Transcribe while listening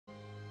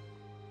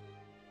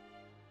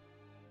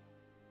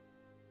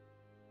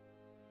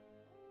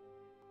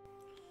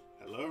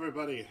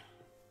everybody,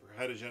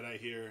 BriDaJedi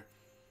here,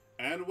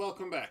 and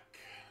welcome back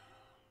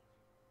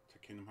to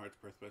Kingdom Hearts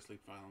Birth by Sleep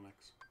Final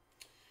Mix.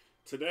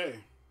 Today,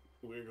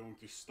 we're going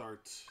to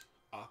start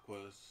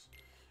Aqua's,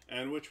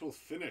 and which will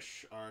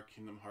finish our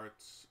Kingdom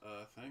Hearts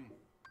thing.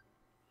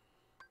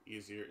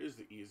 Easier is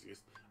the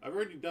easiest. I've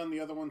already done the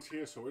other ones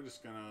here, so we're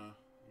just gonna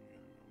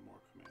more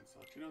command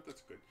slots. You know what,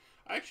 that's good.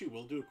 I actually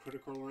will do a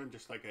critical run,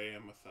 just like I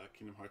am with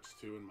Kingdom Hearts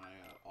 2 in my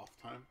off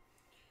time.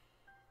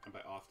 And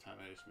by off time,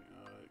 I just mean,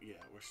 yeah,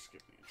 we're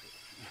skipping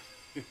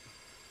it.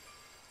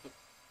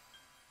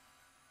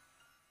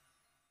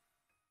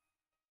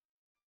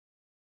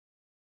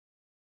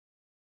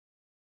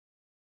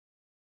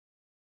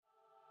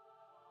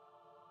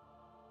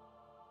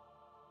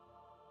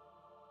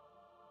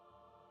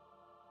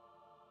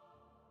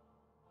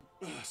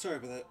 Sorry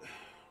about that.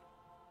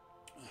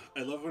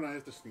 I love when I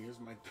have to sneeze.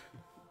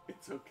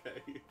 It's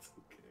okay. It's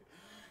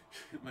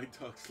okay. My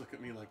dogs look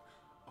at me like,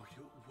 "Oh,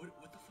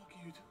 what the fuck are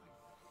you doing?"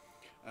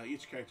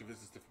 Each character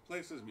visits different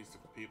places, meets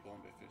different people,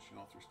 and by finishing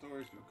all 3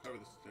 stories, we uncover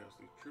the details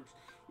of these troops.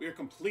 We are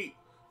complete.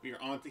 We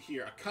are on to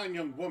here. A kind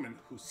young woman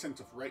whose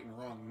sense of right and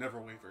wrong never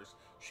wavers.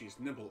 She is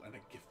nimble and a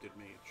gifted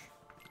mage.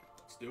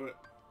 Let's do it.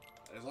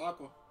 There's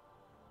Aqua.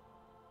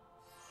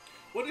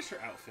 What is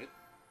her outfit?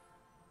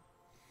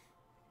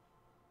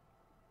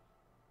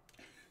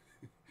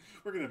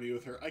 We're gonna be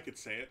with her. I could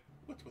say it.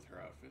 What's with her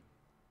outfit?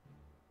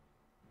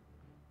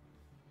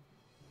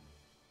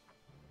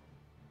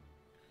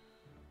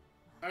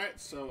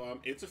 Alright, so,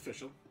 it's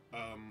official.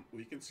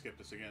 We can skip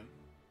this again.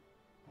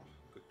 Oh,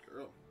 good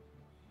girl.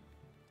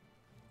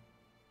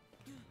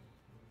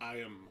 I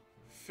am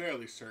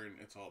fairly certain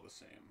it's all the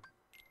same.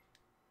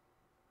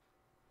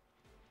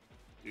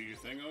 Do your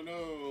thing. Oh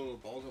no!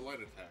 Balls of light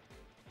attack.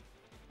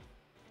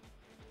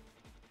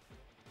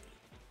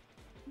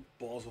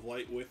 Balls of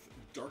light with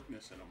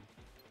darkness in them.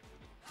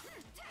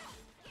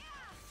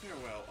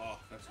 Farewell. Oh,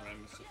 that's when I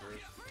missed the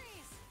first.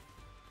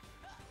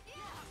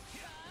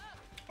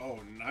 Oh,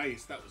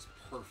 nice. That was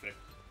perfect.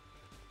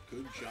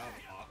 Good job,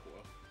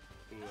 Aqua.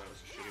 Ooh, that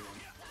was a shitty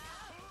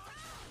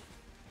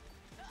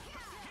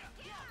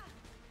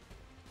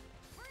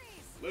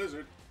one.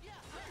 Lizard.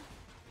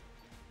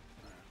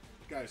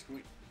 Guys,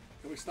 can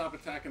we stop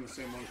attacking the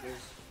same one,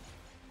 please?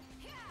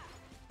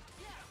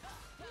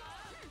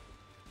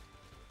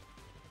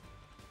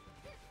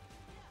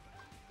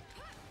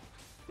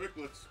 Quick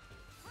blitz.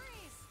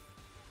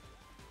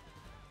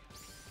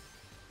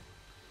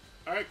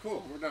 Alright,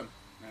 cool. We're done.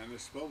 And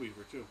there's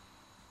Spellweaver, too.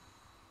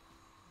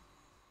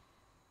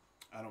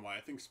 I don't know why.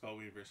 I think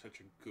Spellweaver is such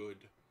a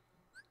good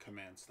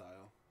command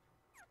style.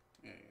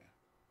 Yeah.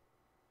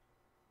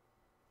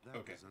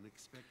 Okay.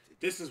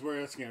 This is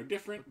where it's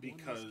different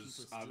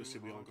because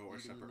obviously we all go our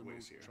separate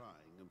ways here.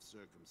 Trying of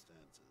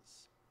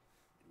circumstances.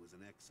 It was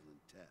an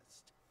excellent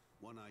test.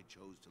 One I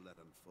chose to let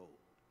unfold.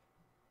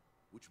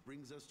 Which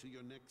brings us to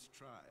your next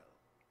trial.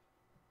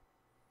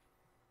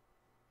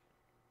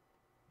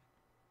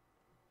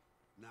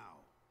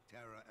 Now,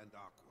 Terra and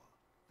Aqua,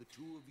 the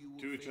two of you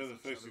will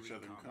face each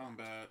other in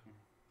combat.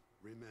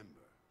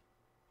 Remember,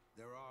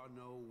 there are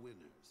no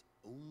winners,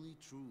 only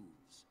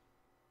truths.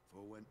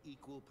 For when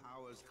equal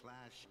powers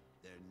clash,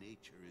 their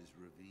nature is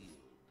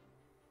revealed.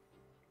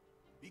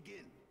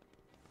 Begin.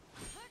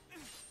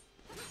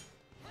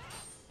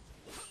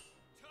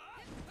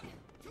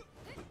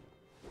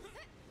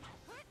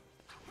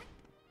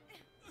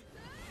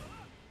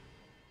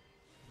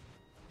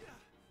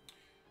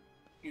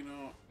 You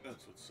know,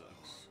 that's what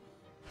sucks.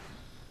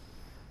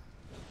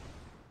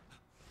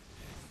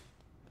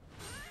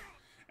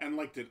 And,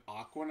 like, did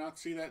Aqua not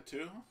see that,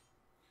 too?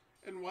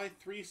 And why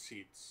 3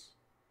 seats?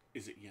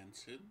 Is it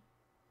Jensen?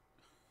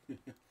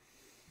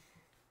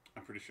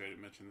 I'm pretty sure I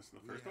didn't mention this in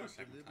the first or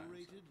second time.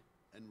 Deliberated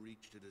and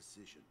reached a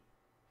decision.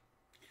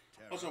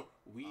 Terra, Also,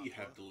 we Aqua,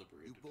 have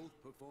deliberated. You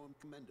both performed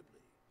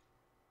commendably.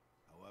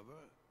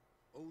 However,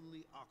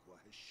 only Aqua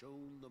has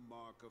shown the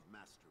mark of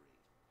mastery.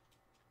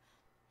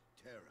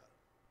 Terra,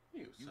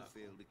 you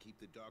failed to keep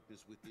the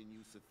darkness within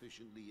you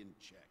sufficiently in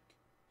check.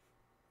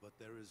 But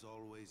there is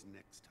always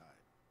next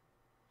time.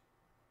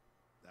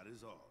 That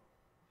is all.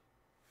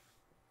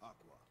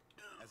 Aqua,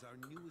 as our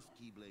newest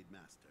Keyblade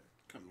Master,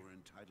 you are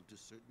entitled to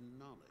certain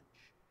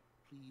knowledge.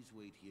 Please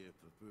wait here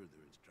for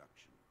further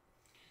instruction.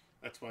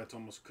 That's why it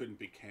almost couldn't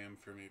be cam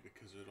for me,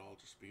 because it'd all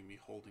just be me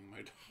holding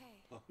my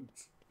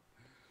dogs.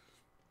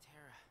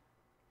 Terra,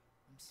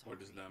 I'm sorry. Or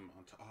just them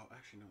on top. Oh,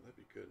 actually, no, that'd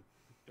be good.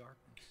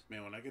 Darkness.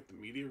 Man, when I get the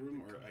media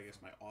room, or I guess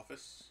my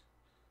office,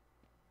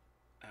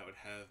 I would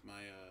have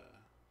my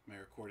my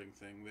recording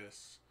thing,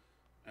 this,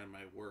 and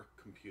my work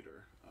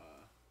computer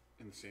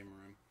in the same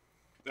room.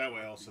 That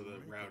way, also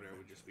the router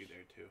would just be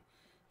there too.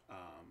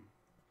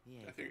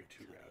 I figured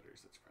 2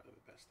 routers. That's probably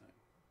the best thing.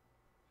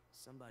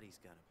 Somebody's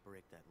got to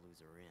break that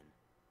loser in.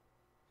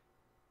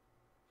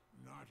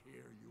 Not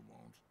here, you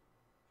won't.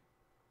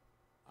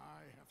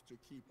 I have to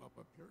keep up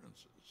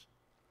appearances.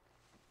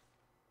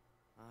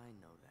 I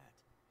know that.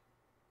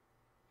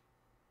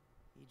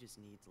 He just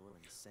needs a little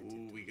incentive.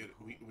 Ooh, we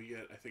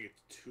get I think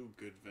it's 2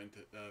 good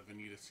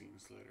Venita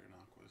scenes later in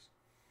Aqua's.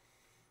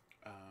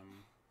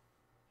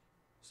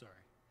 Sorry.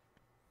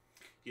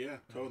 Yeah,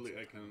 totally.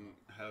 I can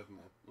have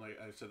more, like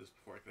I've said this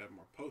before, I can have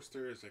more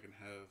posters, I can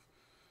have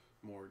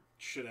more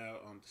shit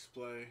out on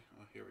display.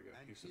 Oh, here we go.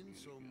 And Here's in something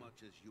so again.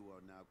 much as you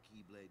are now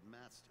Keyblade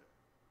Master,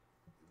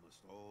 you must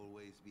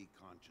always be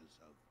conscious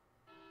of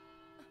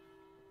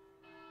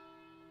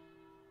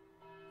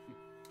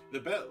The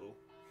bell.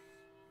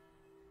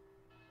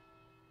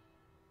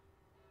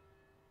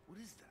 what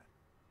is that?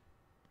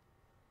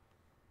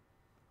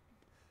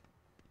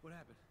 What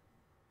happened?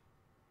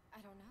 I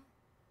don't know.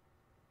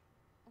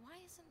 Why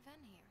isn't Ven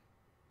here?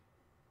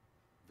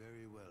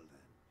 Very well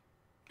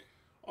then.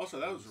 Also,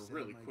 that was I will send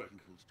really my quick.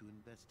 pupils to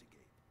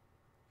investigate.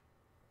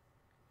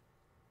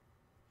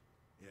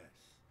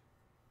 Yes,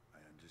 I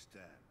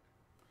understand.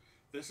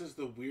 This is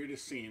the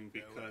weirdest scene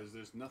because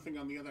there's nothing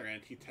on the other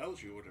end. He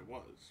tells you what it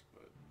was,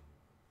 but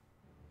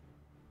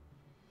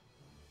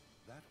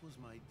That was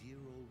my dear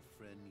old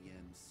friend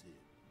Yen Sid.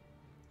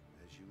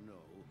 As you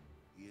know,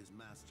 he is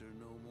master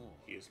no more.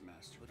 he is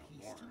master But no he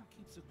more. still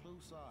keeps a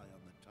close eye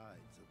on the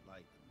tides of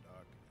light and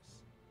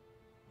darkness.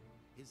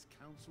 His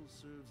counsel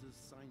serves as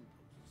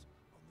signposts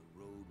on the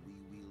road we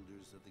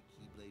wielders of the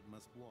Keyblade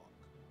must walk.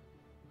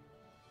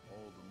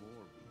 All the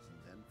more reason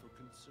then for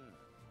concern,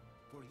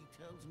 for he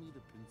tells me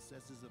the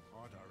princesses of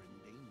heart are in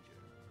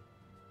danger.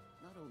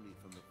 Not only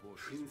from the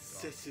forces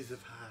Princesses of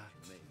darkness, heart.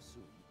 you may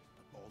assume,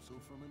 but also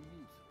from a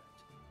new threat,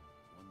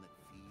 one that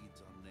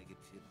feeds on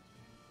negativity.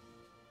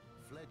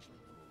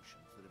 Fledgling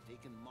emotions that have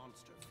taken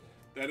monster form.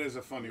 That is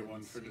a funny Yen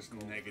one for Sid just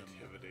calls them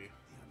negativity.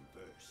 The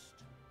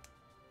Unversed.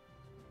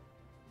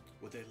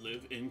 Would they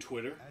live in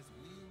Twitter? As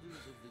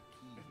wielders of the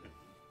Keyblade,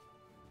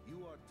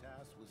 you are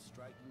tasked with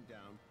striking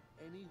down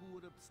any who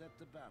would upset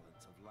the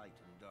balance of light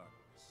and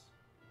darkness.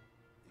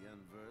 The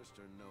Unversed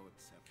are no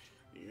exception.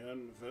 The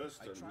Unversed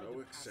I are tried no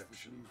to pass this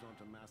exception. news on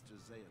to Master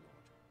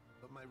Xehanort,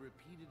 but my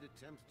repeated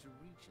attempts to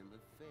reach him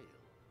have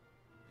failed.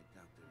 I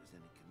doubt there is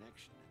any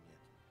connection, and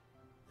yet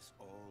this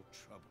all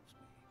troubles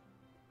me.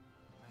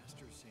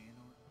 Master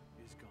Xehanort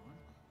is gone?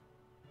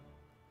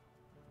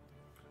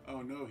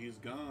 Oh no, he's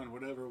gone.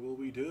 Whatever will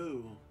we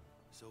do?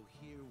 So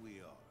here we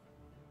are.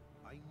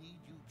 I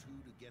need you two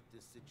to get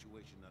this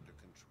situation under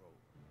control.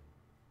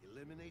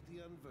 Eliminate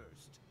the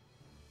Unversed,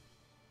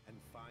 and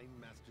find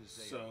Master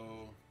Xehanort.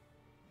 So,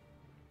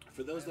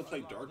 for those that There are play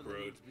a lot Dark of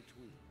Road, leads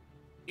between.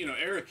 you know,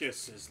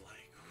 Ericus is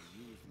like,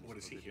 Use these what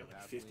is he here, forbidden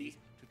like pathways 50?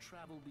 to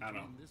travel I don't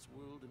between know. this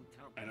world and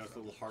countless I know it's a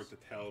little hard to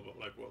others. tell, but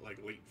like what, like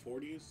late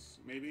 40s,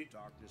 maybe?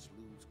 Darkness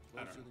looms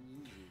I don't closer know.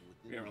 than usual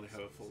within We don't really these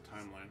have a full spaces,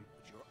 timeline.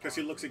 but your Because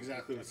he looks armor is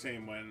exactly the protected.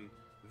 same when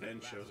Ven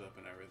shows up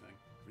and everything.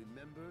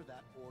 Remember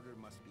that order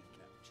must be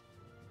kept.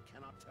 You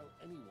cannot tell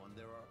anyone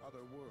there are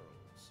other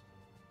worlds.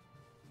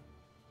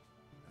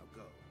 Now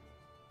go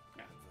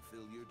Yeah. and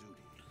fulfill your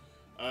duty.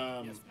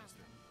 Yes,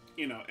 Master.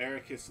 You know,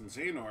 Ericus and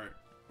Xehanort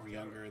were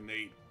younger and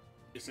they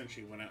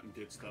essentially went out and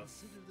did stuff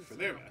Consider this for an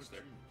their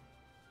master. opportunity.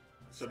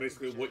 A So second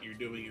basically what chance you're for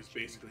doing me is to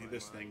change basically my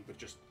this mind. thing, but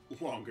just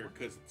longer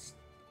because it's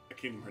a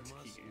Kingdom You Hearts key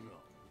must game.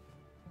 know,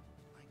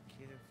 I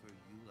care for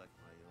you like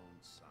my own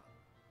son.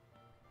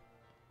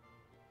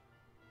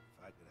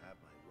 If I could have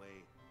my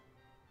way,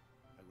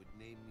 I would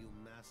name you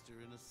master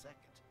in a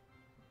second.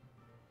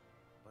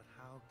 But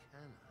how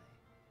can I,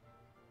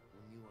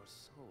 when you are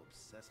so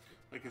obsessed with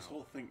Like his power?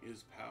 whole thing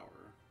is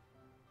power.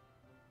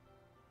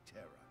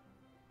 Terra,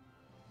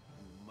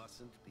 you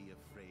mustn't be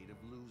afraid of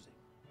losing.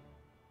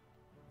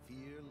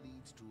 Fear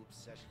leads to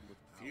obsession with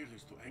power. Fear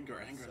leads to anger,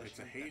 anger leads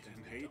to Obsession hate, beckons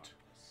and the hate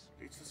darkness.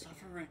 leads to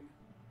suffering.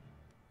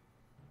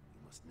 You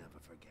must never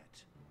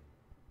forget.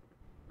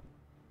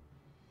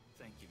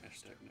 Thank you,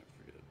 Master. Hashtag never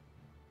forget.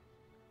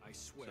 I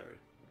swear. Sorry.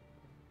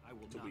 I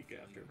will It's a not week fail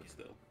after, you but again.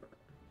 still.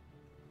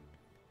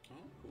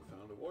 Oh, who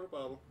found a water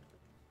bottle?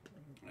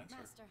 That's her.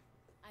 Master,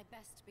 I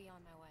best be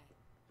on my way.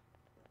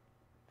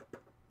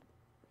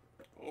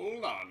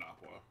 Hold on,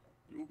 Aqua.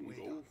 You can Wait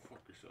go up.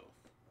 fuck yourself.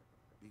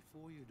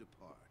 Before you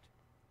depart,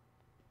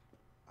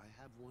 I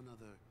have one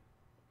other,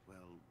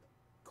 well,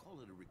 call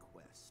it a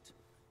request.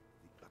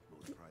 The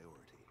utmost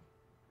priority.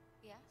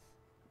 Yes?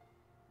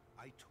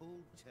 I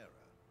told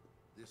Terra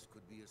this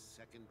could be a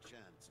second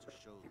chance to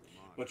show the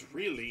mark. But of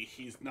really,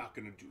 he's not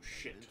gonna do I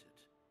shit. meant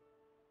it.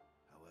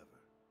 However,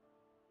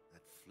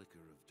 that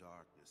flicker of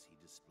darkness he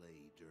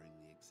displayed during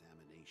the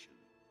examination,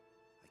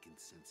 I can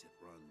sense it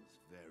runs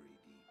very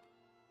deep.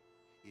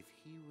 If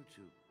he were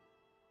to...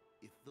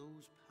 If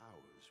those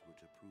powers were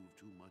to prove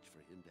too much for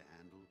him to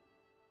handle,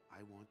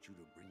 I want you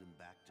to bring him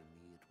back to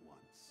me at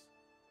once.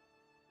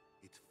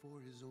 It's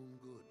for his own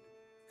good.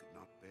 He could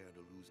not bear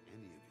to lose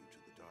any of you to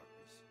the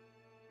darkness.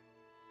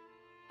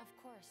 Of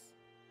course.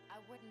 I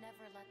would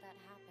never let that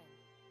happen.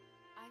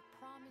 I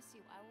promise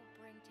you I will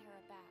bring Terra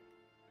back.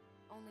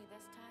 Only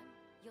this time,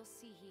 you'll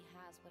see he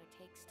has what it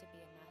takes to be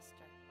a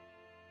master.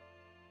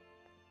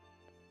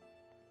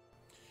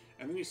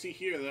 And then you see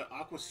here that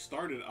Aqua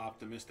started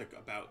optimistic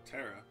about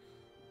Terra,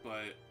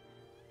 but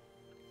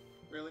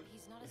really,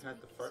 He's not you as had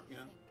weak the as fart, you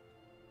yeah. think.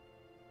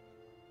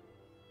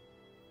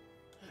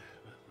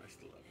 Well, I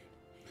still love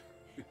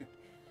you.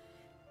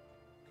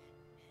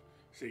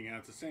 See, yeah,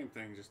 it's the same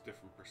thing, just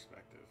different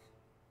perspective.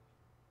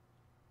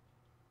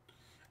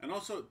 And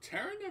also,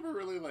 Terra never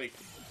really, like,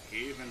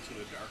 gave into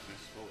the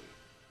darkness fully.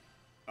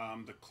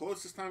 The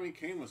closest time he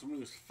came was when he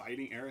was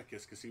fighting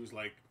Ericus, because he was,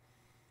 like,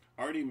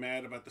 already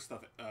mad about the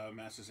stuff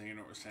Master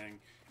Xehanort was saying,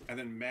 and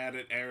then mad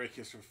at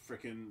Ericus for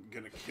freaking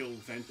gonna kill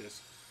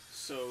Ventus.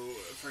 So,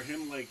 for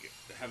him, like,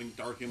 having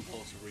Dark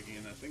Impulse, where we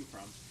gain that thing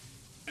from,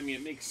 I mean,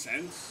 it makes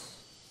sense,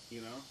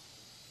 you know?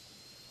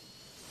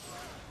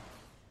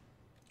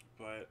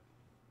 But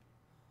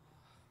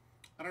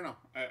I don't know.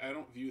 I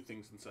don't view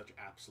things in such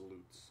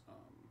absolutes.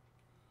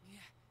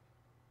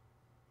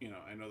 You know,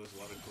 I know there's a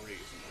lot of grays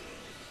in the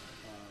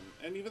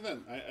world. And even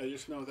then, I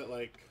just know that,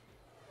 like...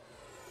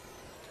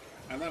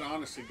 And that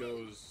honestly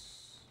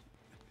goes...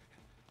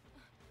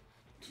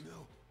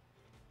 No,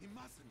 he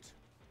mustn't.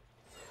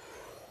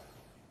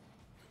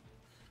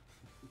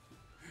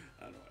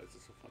 I don't know, it's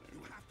just so funny. You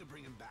have to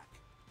bring him back.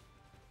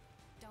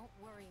 Don't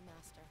worry,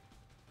 Master.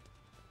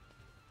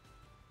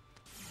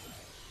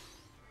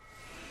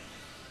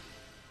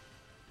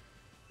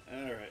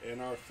 Alright,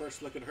 and our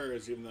first look at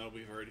hers, even though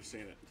we've already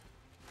seen it.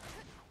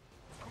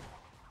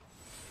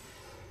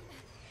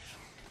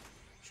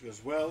 She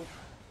goes, well,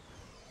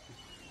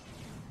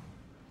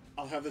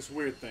 I'll have this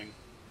weird thing.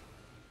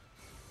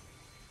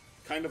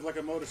 Kind of like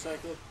a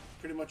motorcycle,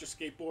 pretty much a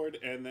skateboard,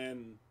 and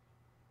then,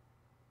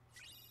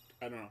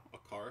 I don't know, a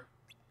car.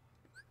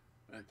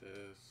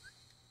 Ventus.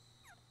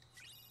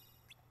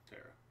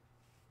 Terra.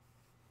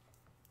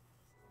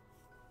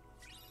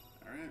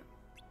 Alright.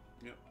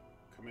 Yep.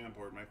 Command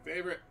board, my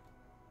favorite.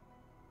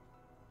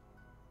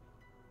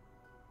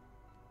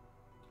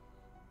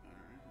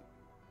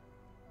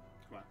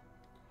 Come on.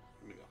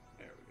 Let me go.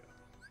 There we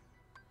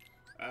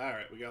go.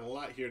 Alright, we got a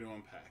lot here to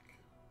unpack.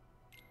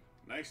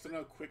 Nice to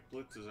know Quick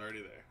Blitz is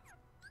already there.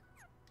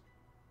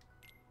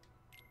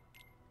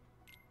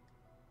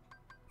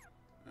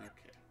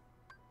 Okay.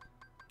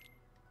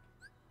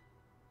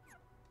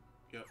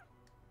 Yep.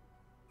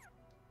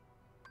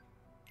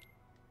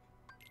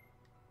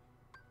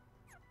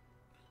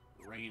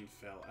 Rain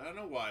fell. I don't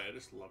know why, I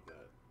just love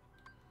that.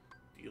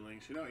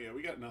 Dealings. You know, yeah,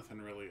 we got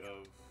nothing really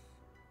of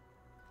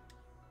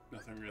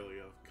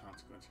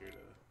consequence here to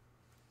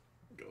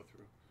go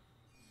through.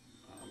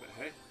 But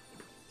hey,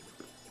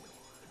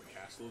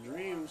 Castle of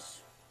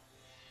Dreams.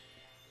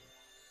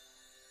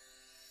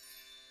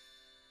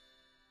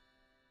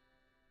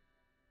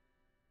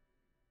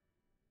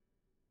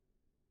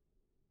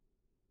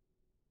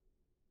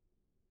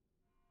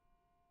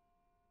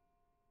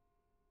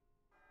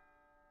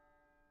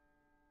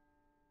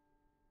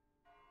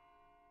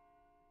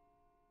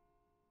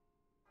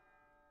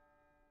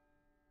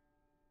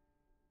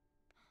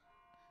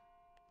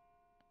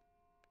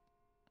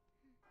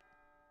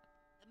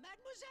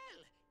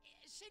 Mademoiselle!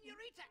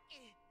 Senorita!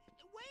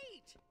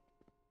 Wait!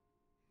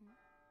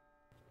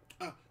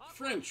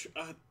 French,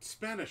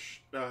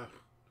 Spanish, Tara!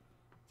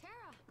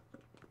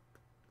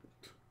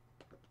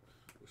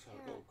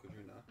 Oh, could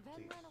you not, Ven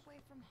please? ran away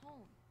from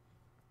home.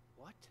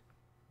 What?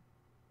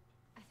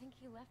 I think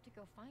he left to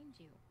go find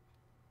you.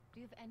 Do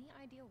you have any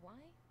idea why?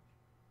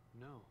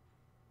 No.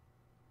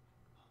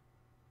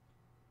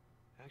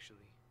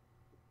 Actually,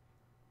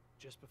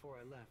 just before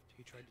I left,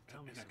 he tried to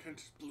tell me And I something. kind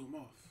of just blew him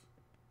off.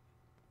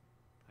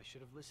 I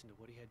should have listened to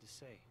what he had to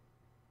say.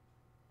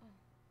 Oh.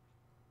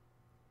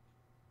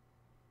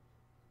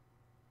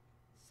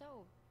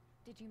 So,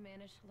 did you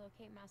manage to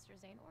locate Master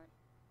Xehanort?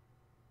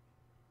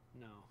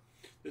 No.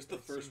 This is the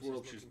It first seems he's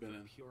world she's looking been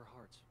for in. Pure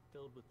hearts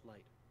filled with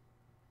light.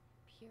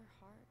 Pure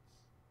hearts,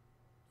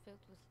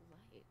 filled with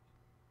light.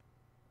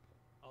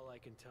 All I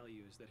can tell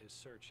you is that his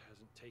search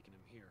hasn't taken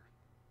him here.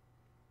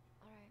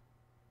 Alright.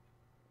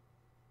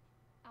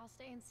 I'll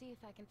stay and see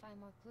if I can find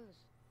more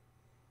clues.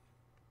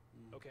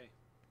 Okay.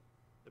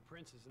 The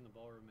prince is in the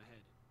ballroom ahead.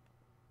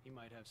 He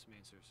might have some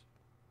answers.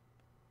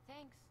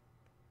 Thanks.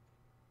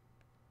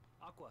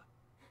 Aqua!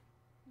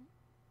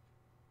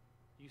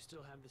 You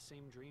still have the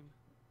same dream?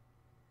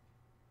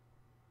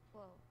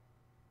 Well,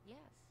 yes.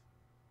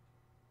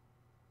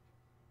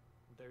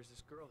 There's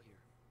this girl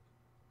here.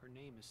 Her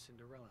name is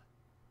Cinderella.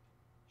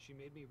 She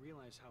made me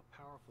realize how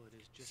powerful it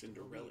is just to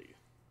Cinderella. believe.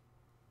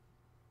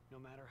 No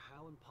matter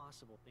how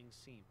impossible things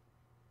seem,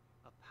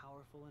 a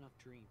powerful enough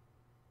dream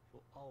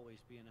will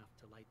always be enough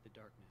to light the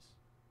darkness.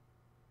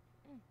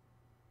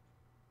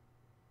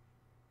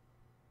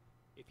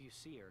 If you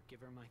see her,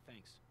 give her my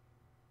thanks.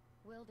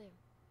 Will do.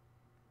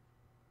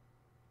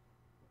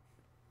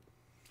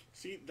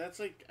 See, that's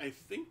like, I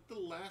think the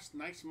last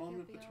nice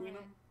moment You'll be between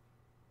alright. them.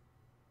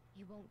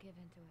 You won't give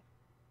in to it.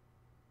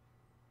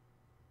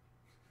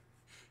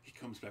 He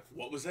comes back.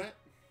 What was that?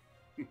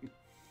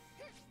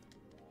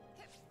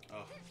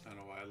 Oh, I don't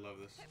know why I love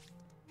this.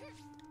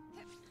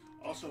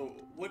 Also,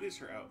 what is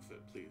her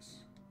outfit,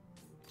 please?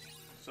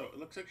 So it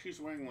looks like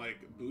she's wearing like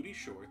booty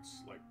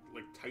shorts, like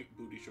tight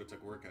booty shorts,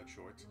 like workout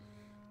shorts,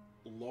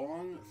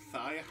 long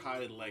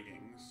thigh-high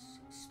leggings,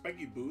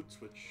 spiky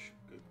boots, which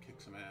could kick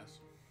some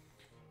ass,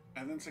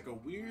 and then it's like a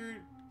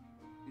weird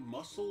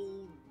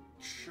muscle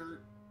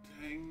shirt,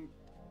 tank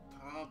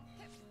top,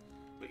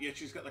 But yet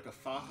she's got like a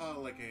faja,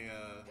 like a,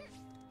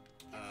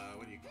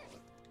 what do you call it?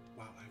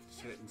 Wow, I have to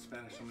say it in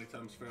Spanish so many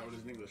times to figure out what it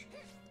is in English.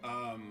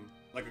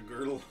 Like a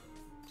girdle.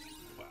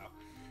 Wow.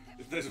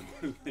 If there's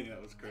one thing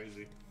that was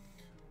crazy.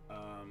 Yep.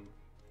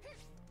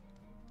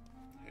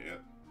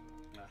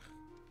 Ah,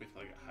 wait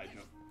till I get high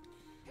jump.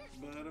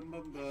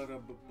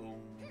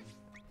 Ba-dum-bum-ba-dum-ba-boom.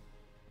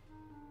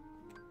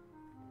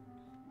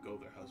 Go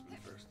there, husband,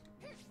 first.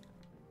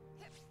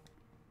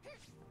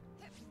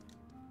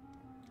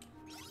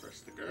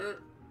 Press the girl.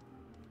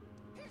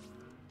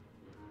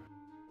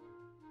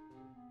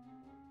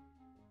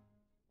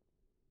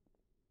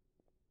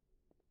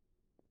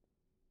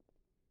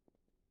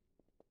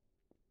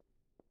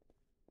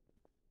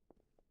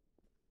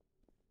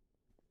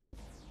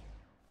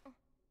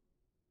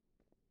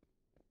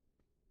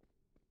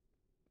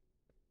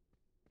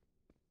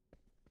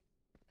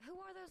 Who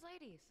are those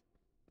ladies?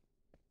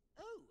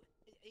 Oh,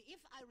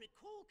 if I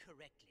recall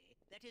correctly,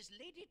 that is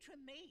Lady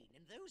Tremaine,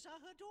 and those are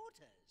her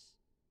daughters.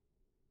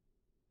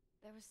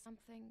 There was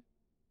something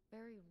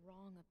very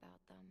wrong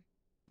about them.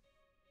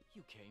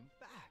 You came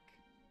back.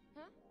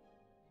 Huh?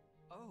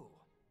 Oh,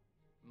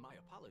 my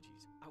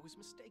apologies. I was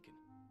mistaken.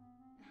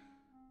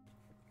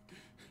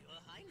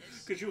 Your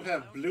Highness. Because you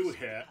have blue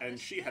hair and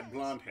she had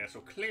blonde hair,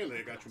 so clearly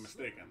I got you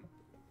mistaken.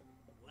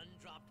 One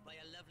dropped by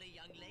a lovely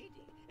young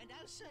lady, and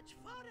I'll search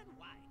far and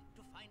wide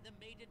to find the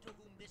maiden to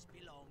whom this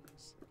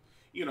belongs.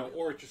 You know,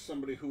 or just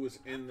somebody who was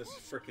in this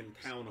frickin'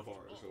 town of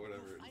ours, or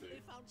whatever it You finally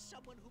is. found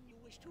someone whom you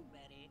wish to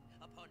marry.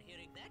 Upon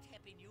hearing that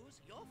happy news,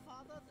 your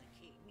father, the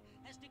king,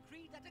 has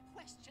decreed that a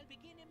quest shall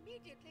begin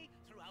immediately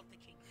throughout the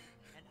kingdom,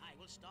 and I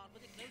will start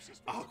with the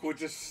closest. Aqua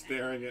just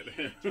staring at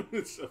him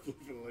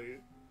subliminally.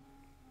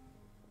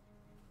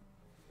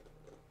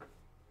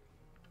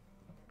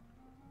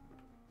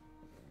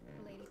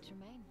 Lady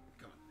Tremaine.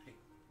 Come on, hey,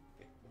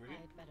 over here.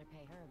 I'd better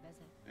pay her a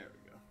visit. There we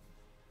go.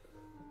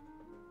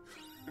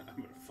 I'm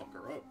gonna fuck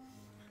her up.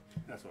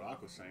 That's what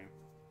Aqua's saying.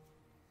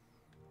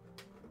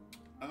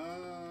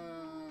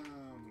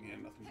 Yeah,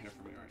 nothing here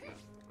for me right now.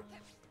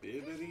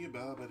 Bibbidi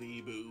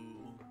bobbidi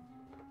boo.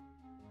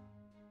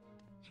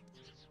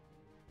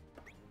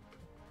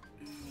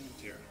 And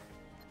Tara.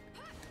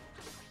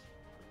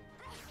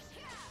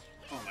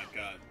 Oh my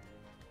god.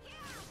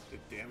 The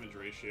damage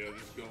ratio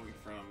just going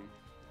from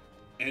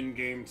end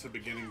game to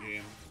beginning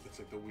game. It's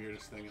like the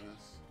weirdest thing in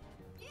this.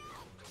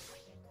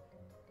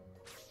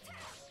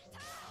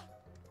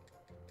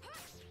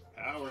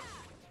 Power.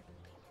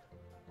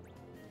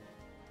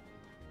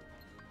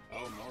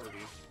 Oh, more of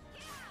these.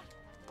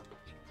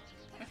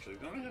 Actually,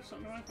 don't I have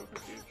something in my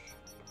focus huge?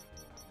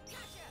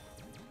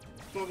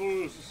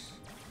 Bubbles!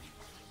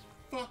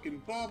 Fucking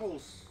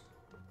bubbles!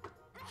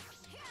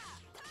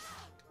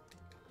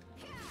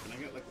 Can I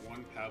get like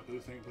one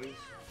Papu thing, please?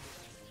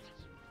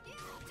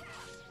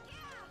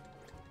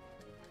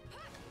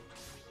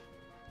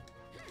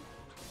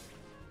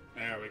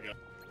 There we go.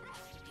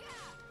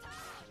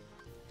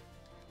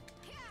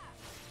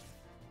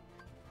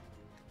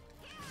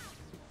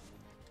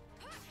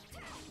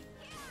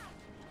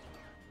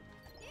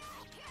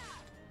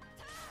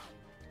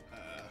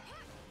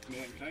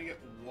 Man, can I get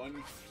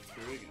one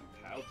friggin'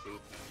 Papu thing?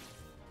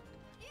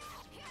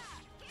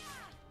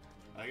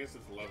 I guess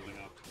it's leveling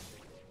up.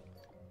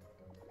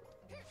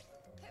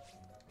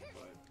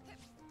 But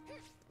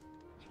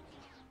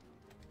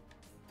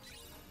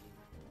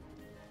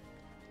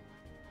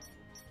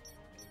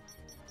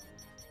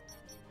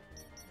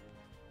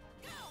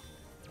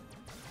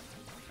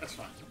that's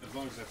fine, as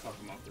long as I fuck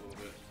them up a little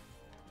bit.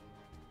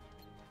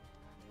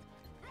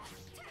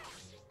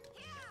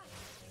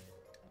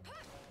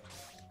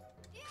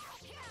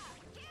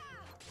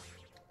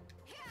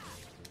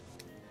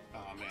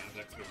 Oh man, if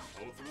that could have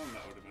been both of them,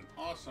 that would have been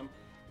awesome.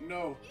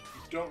 No,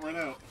 don't run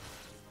out.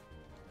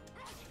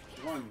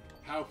 One,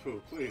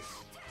 Papu, please.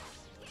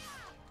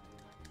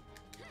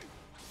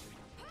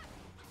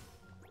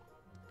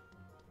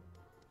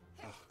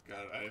 Oh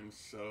god, I am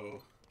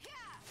so...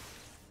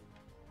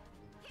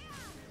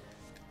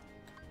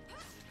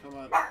 Come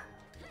on.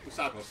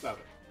 Usako, stop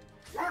it.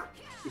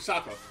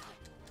 Usako!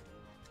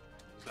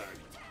 Sorry.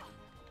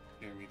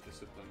 Hear me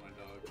discipline my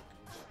dog.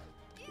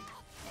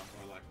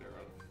 Or lack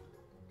thereof.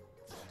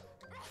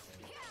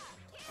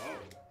 Oh,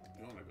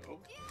 you wanna go?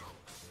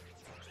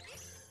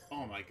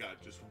 Oh my god,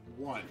 just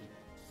one.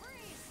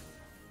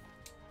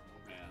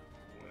 Man,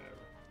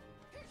 whatever.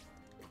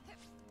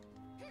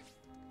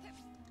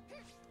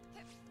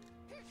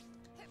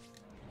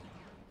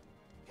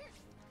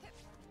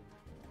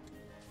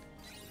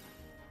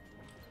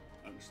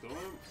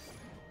 Thunderstorm.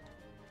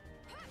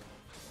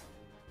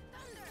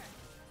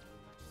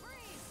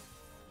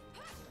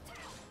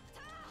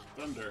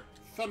 Thunder.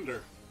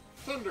 Thunder.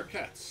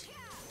 Thundercats.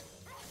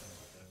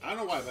 I don't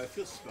know why, but I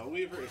feel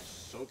Spellweaver is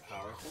so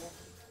powerful.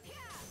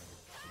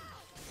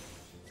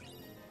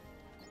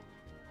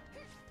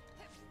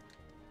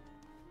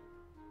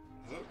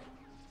 Oh.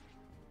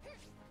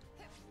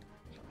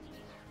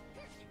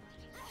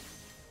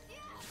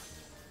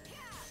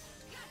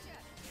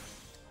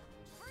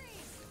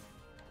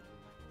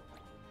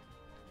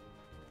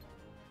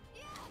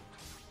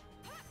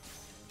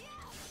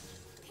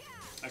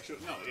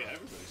 show. No, yeah,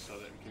 everybody saw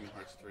that in Kingdom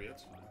Hearts 3.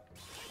 That's fine.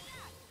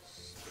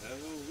 Spell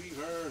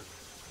Weaver.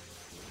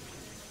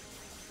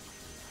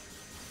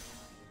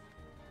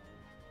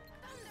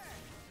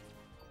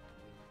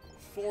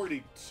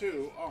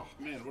 42. Oh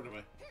man, what am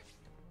I?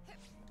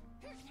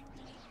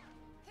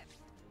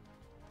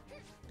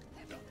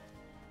 No.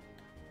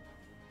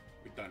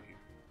 We're done here.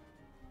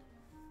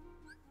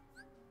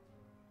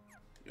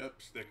 Yep,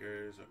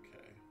 stickers. Okay.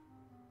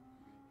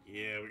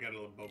 Yeah, we got a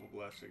little Bubble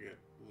Blast to get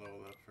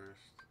leveled up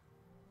first.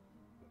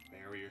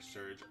 Barrier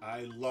Surge.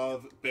 I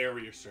love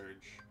Barrier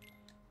Surge.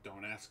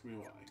 Don't ask me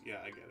why. Yeah,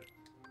 I get it.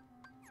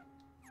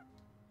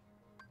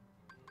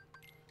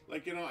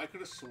 Like, you know, I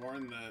could have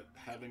sworn that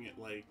having it,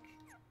 like...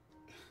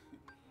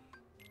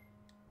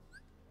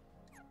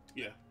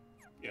 yeah.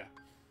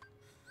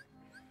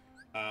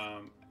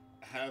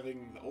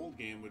 Having the old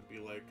game would be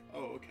like,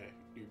 oh, okay,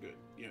 you're good.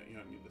 You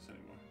don't need this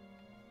anymore.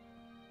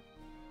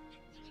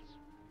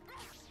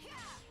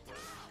 But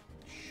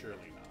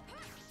surely not.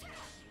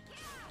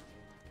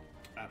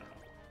 I don't know.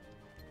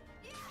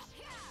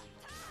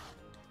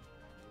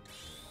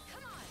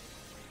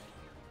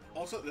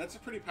 Also, that's a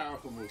pretty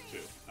powerful move,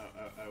 too,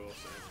 I will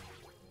say.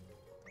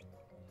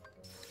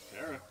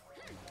 Sarah.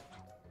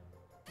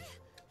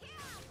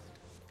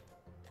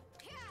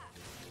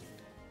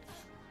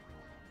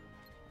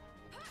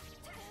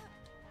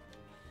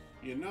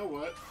 You know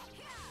what?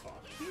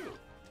 Fuck you.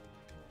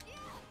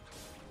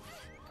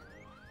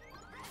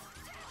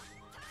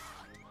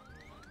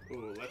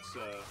 Ooh, let's,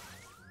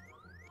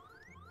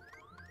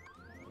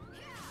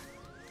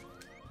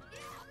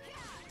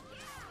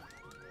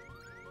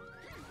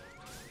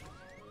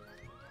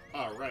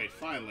 Alright,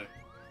 finally.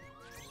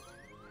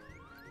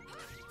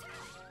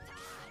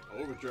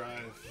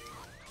 Overdrive.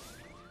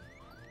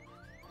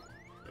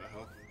 For the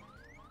health.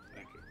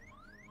 Thank you.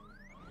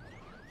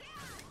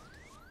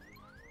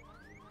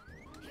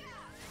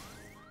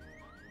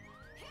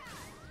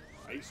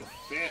 Are you so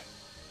fat?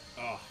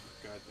 Oh,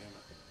 god damn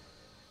it.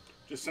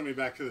 Just send me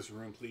back to this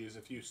room, please.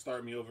 If you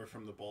start me over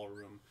from the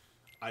ballroom,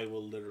 I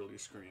will literally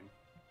scream.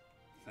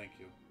 Thank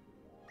you.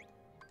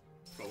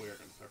 But we are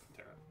going to start from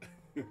Terra.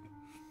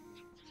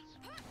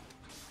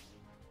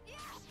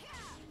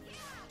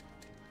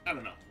 I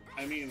don't know.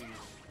 I mean...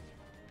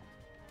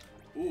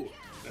 Ooh,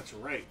 that's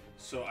right.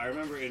 So I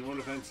remember in one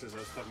of the events, as I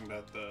was talking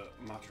about the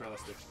mozzarella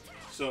sticks.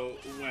 So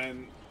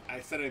when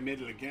I said I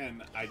made it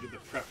again, I did the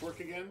prep work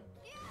again.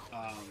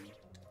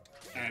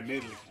 And I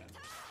made it again.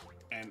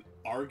 And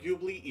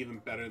arguably even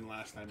better than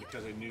last time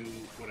because I knew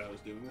what I was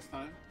doing this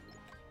time.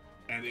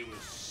 And it was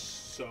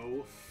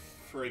so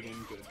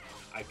friggin' good.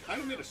 I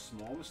kind of made a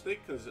small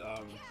mistake because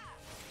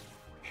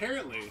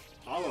apparently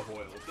olive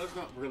oil does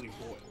not really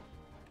boil.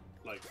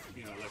 Like,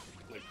 you know,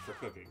 like for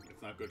cooking.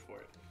 It's not good for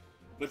it.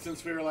 But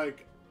since we were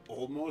like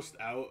almost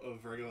out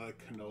of regular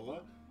like, canola,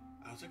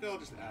 I was like, oh, I'll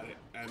just add it.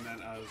 And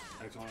then I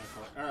told my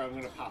friend, alright, I'm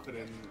gonna pop it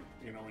in,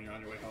 you know, when you're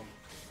on your way home.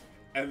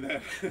 And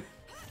then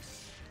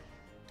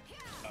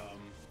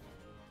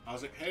I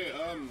was like, hey,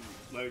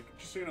 like,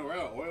 just so you know, we're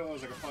out of oil. I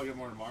was like, I'll probably get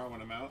more tomorrow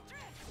when I'm out.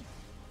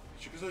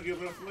 She goes, oh, do you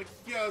have enough? I'm like,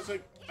 yeah. I was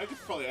like, I could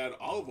probably add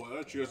olive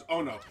oil. She goes,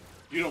 oh no,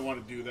 you don't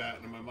want to do that.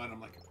 And in my mind,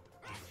 I'm like,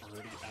 I've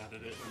already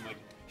added it. I'm like,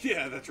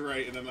 yeah, that's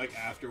right. And then like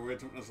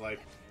afterwards, when I was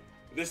like,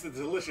 this is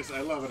delicious.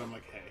 I love it. I'm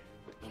like, hey,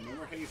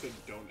 remember how you said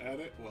don't add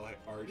it? Well, I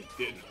already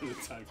did by the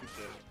time you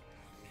did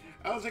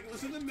it. I was like, it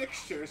was in the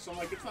mixture. So I'm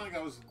like, it's not like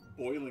I was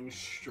boiling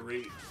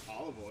straight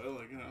olive oil,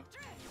 like, you know.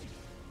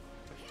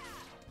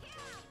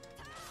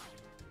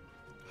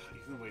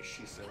 Even the way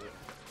she said it.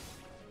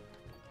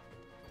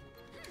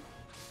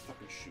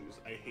 Fucking shoes.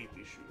 I hate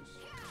these shoes.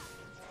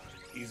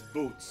 These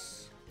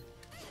boots.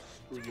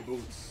 Screw your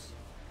boots.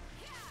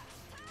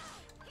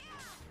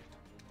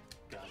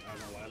 God, I don't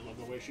know why. I love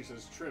the way she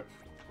says trip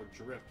or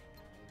drip.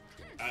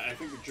 I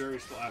think the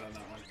jury's still out on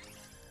that one.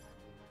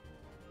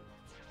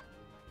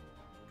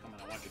 Come on,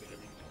 I want you to hit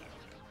me.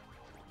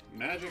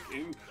 Magic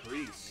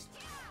increased.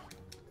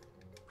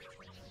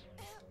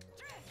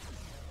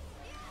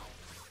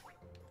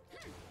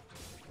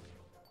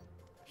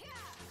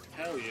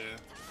 Hell yeah.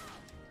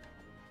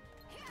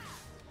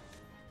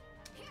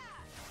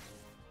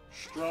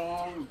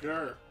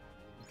 Stronger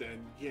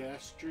than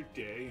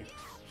yesterday.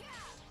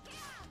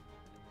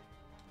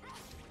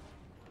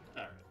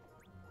 Alright.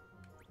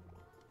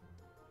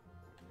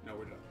 No,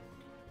 we're done.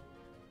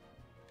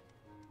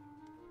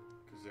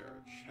 Because there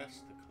are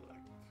chests to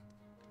collect.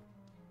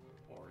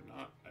 Or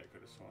not. I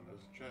could have sworn there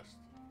was a chest.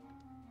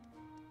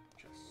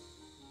 Chest.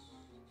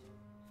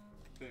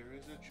 There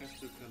is a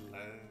chest to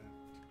collect.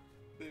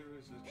 There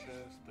is a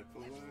chest to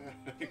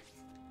collect.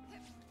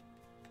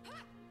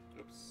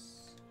 Oops.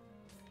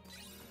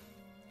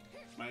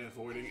 Am I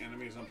avoiding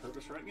enemies on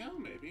purpose right now?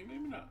 Maybe,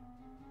 maybe not.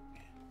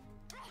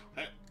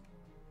 Hey.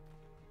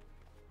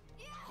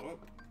 Oh. Oh,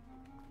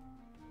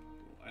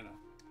 I know.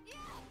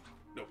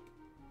 Nope.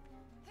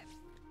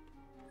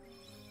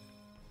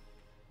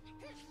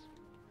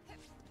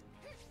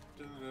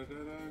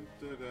 Dun-dun-dun-dun,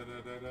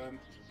 dun-dun-dun-dun.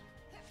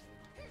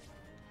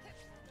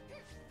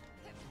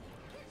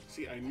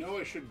 See, I know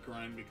I should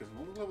grind because I'm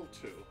only level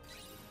 2.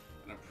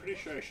 And I'm pretty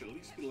sure I should at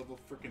least be level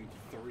freaking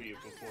 3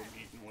 before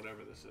beating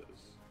whatever this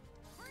is.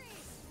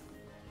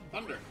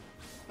 Thunder!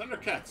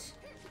 Thundercats!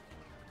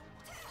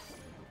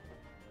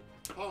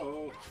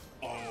 Oh!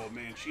 Oh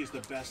man, she's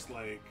the best,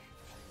 like,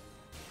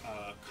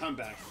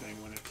 comeback thing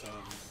when it's,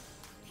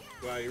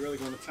 wow, you're really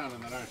going to town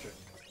on that, aren't you?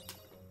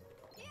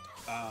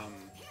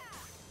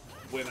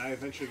 When I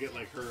eventually get,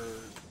 like, her,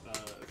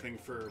 thing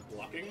for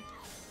blocking.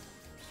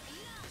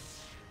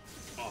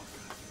 Oh god,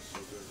 that's so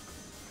good.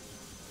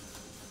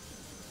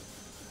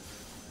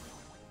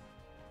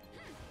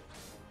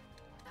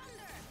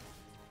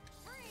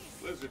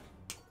 Blizzard.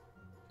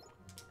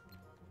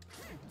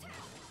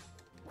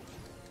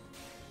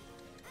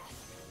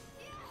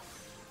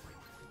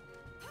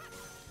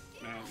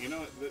 Man, you know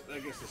what? I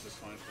guess this is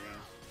fine for now.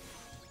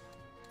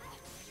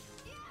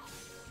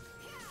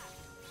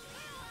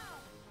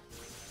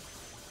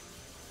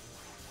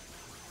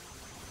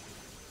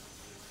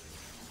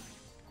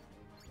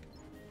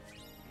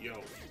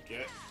 Yo,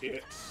 get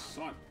it,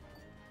 son.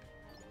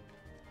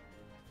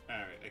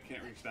 Alright, I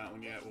can't reach that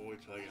one yet. We'll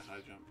wait till I get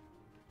high jump.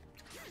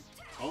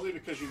 Only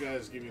because you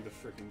guys give me the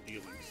freaking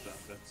dealing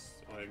stuff. That's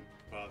why I'm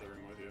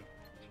bothering with you.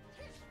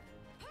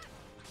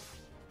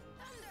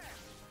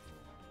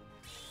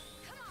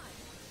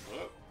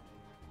 Whoa.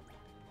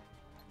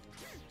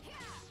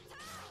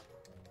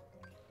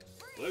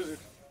 Blizzard.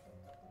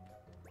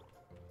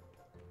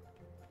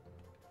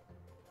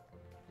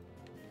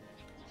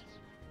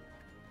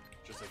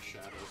 Just like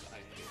shadows, I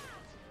hate it.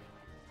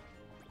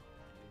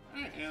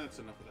 Alright, yeah, that's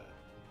enough of that.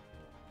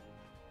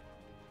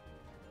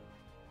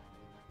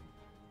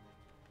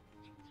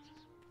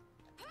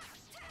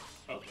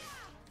 Okay.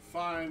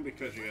 Fine,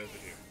 because you guys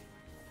are here.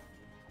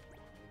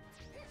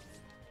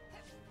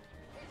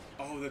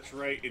 Oh, that's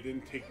right. It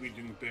didn't take me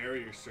doing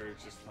barrier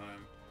surge this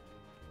time.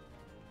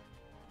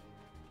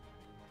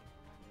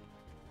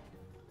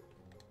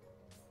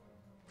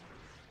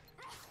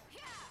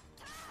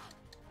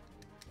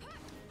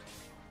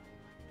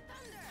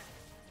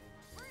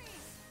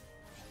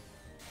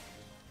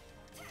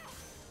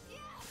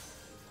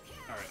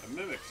 Alright, a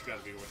mimic's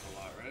gotta be worth a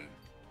lot, right?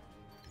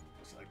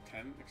 It's like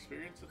 10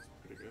 experience? That's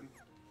pretty good.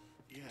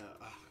 Yeah,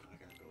 I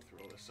gotta go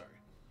through all this, sorry.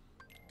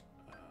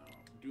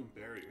 Doing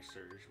barrier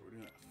surge, we're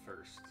doing that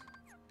first.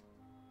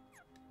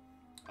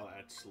 I'll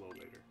add slow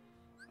later.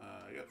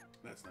 Yep,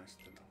 that's nice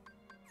to know.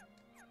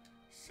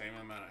 Same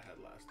amount I had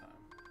last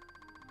time.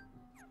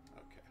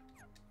 Okay.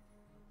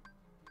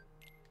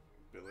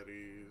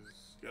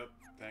 Abilities, yep,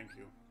 thank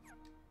you.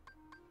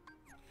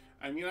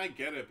 I mean, I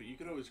get it, but you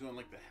could always go on,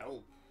 like, the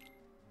help.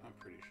 I'm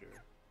pretty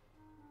sure.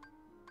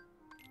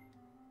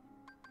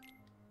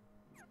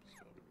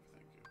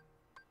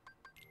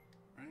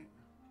 Right?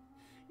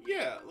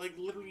 Yeah, like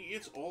literally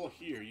it's all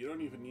here. You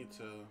don't even need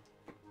to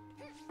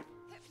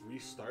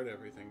restart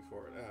everything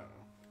for it.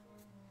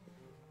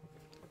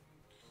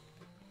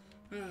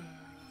 I don't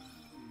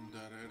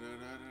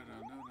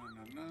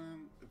know.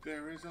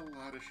 There is a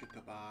lot of shit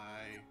to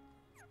buy.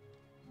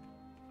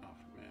 Oh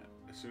man.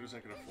 As soon as I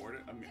can afford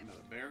it, I'm getting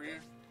another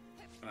barrier.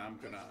 And I'm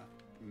gonna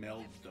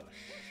meld the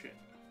shit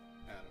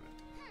out of it.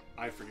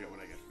 I forget what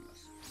I get from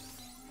this.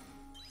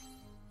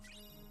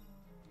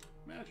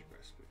 Magic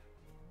recipe.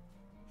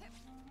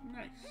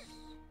 Nice.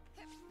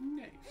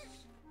 Nice.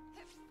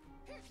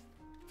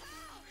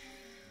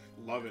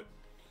 Love it.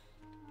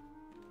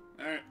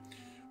 Alright.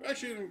 We're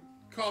actually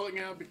calling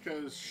out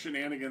because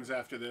shenanigans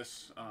after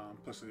this.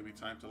 Plus there'll be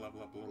time to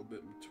level up a little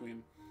bit in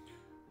between.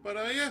 But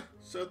yeah.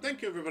 So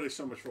thank you everybody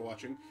so much for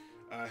watching.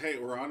 Hey,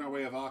 we're on our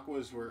way of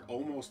Aquas. We're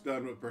almost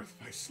done with Birth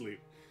by Sleep.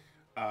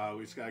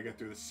 We just gotta get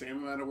through the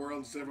same amount of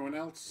worlds as everyone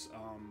else.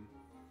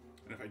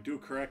 And if I do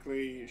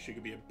correctly, she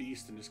could be a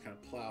beast and just kind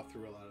of plow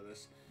through a lot of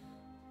this.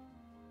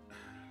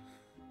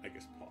 I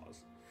guess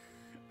pause.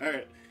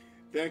 Alright,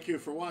 thank you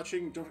for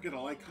watching. Don't forget to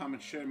like,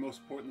 comment, share, and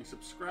most importantly,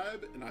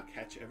 subscribe. And I'll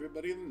catch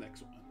everybody in the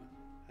next one.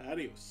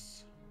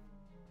 Adios.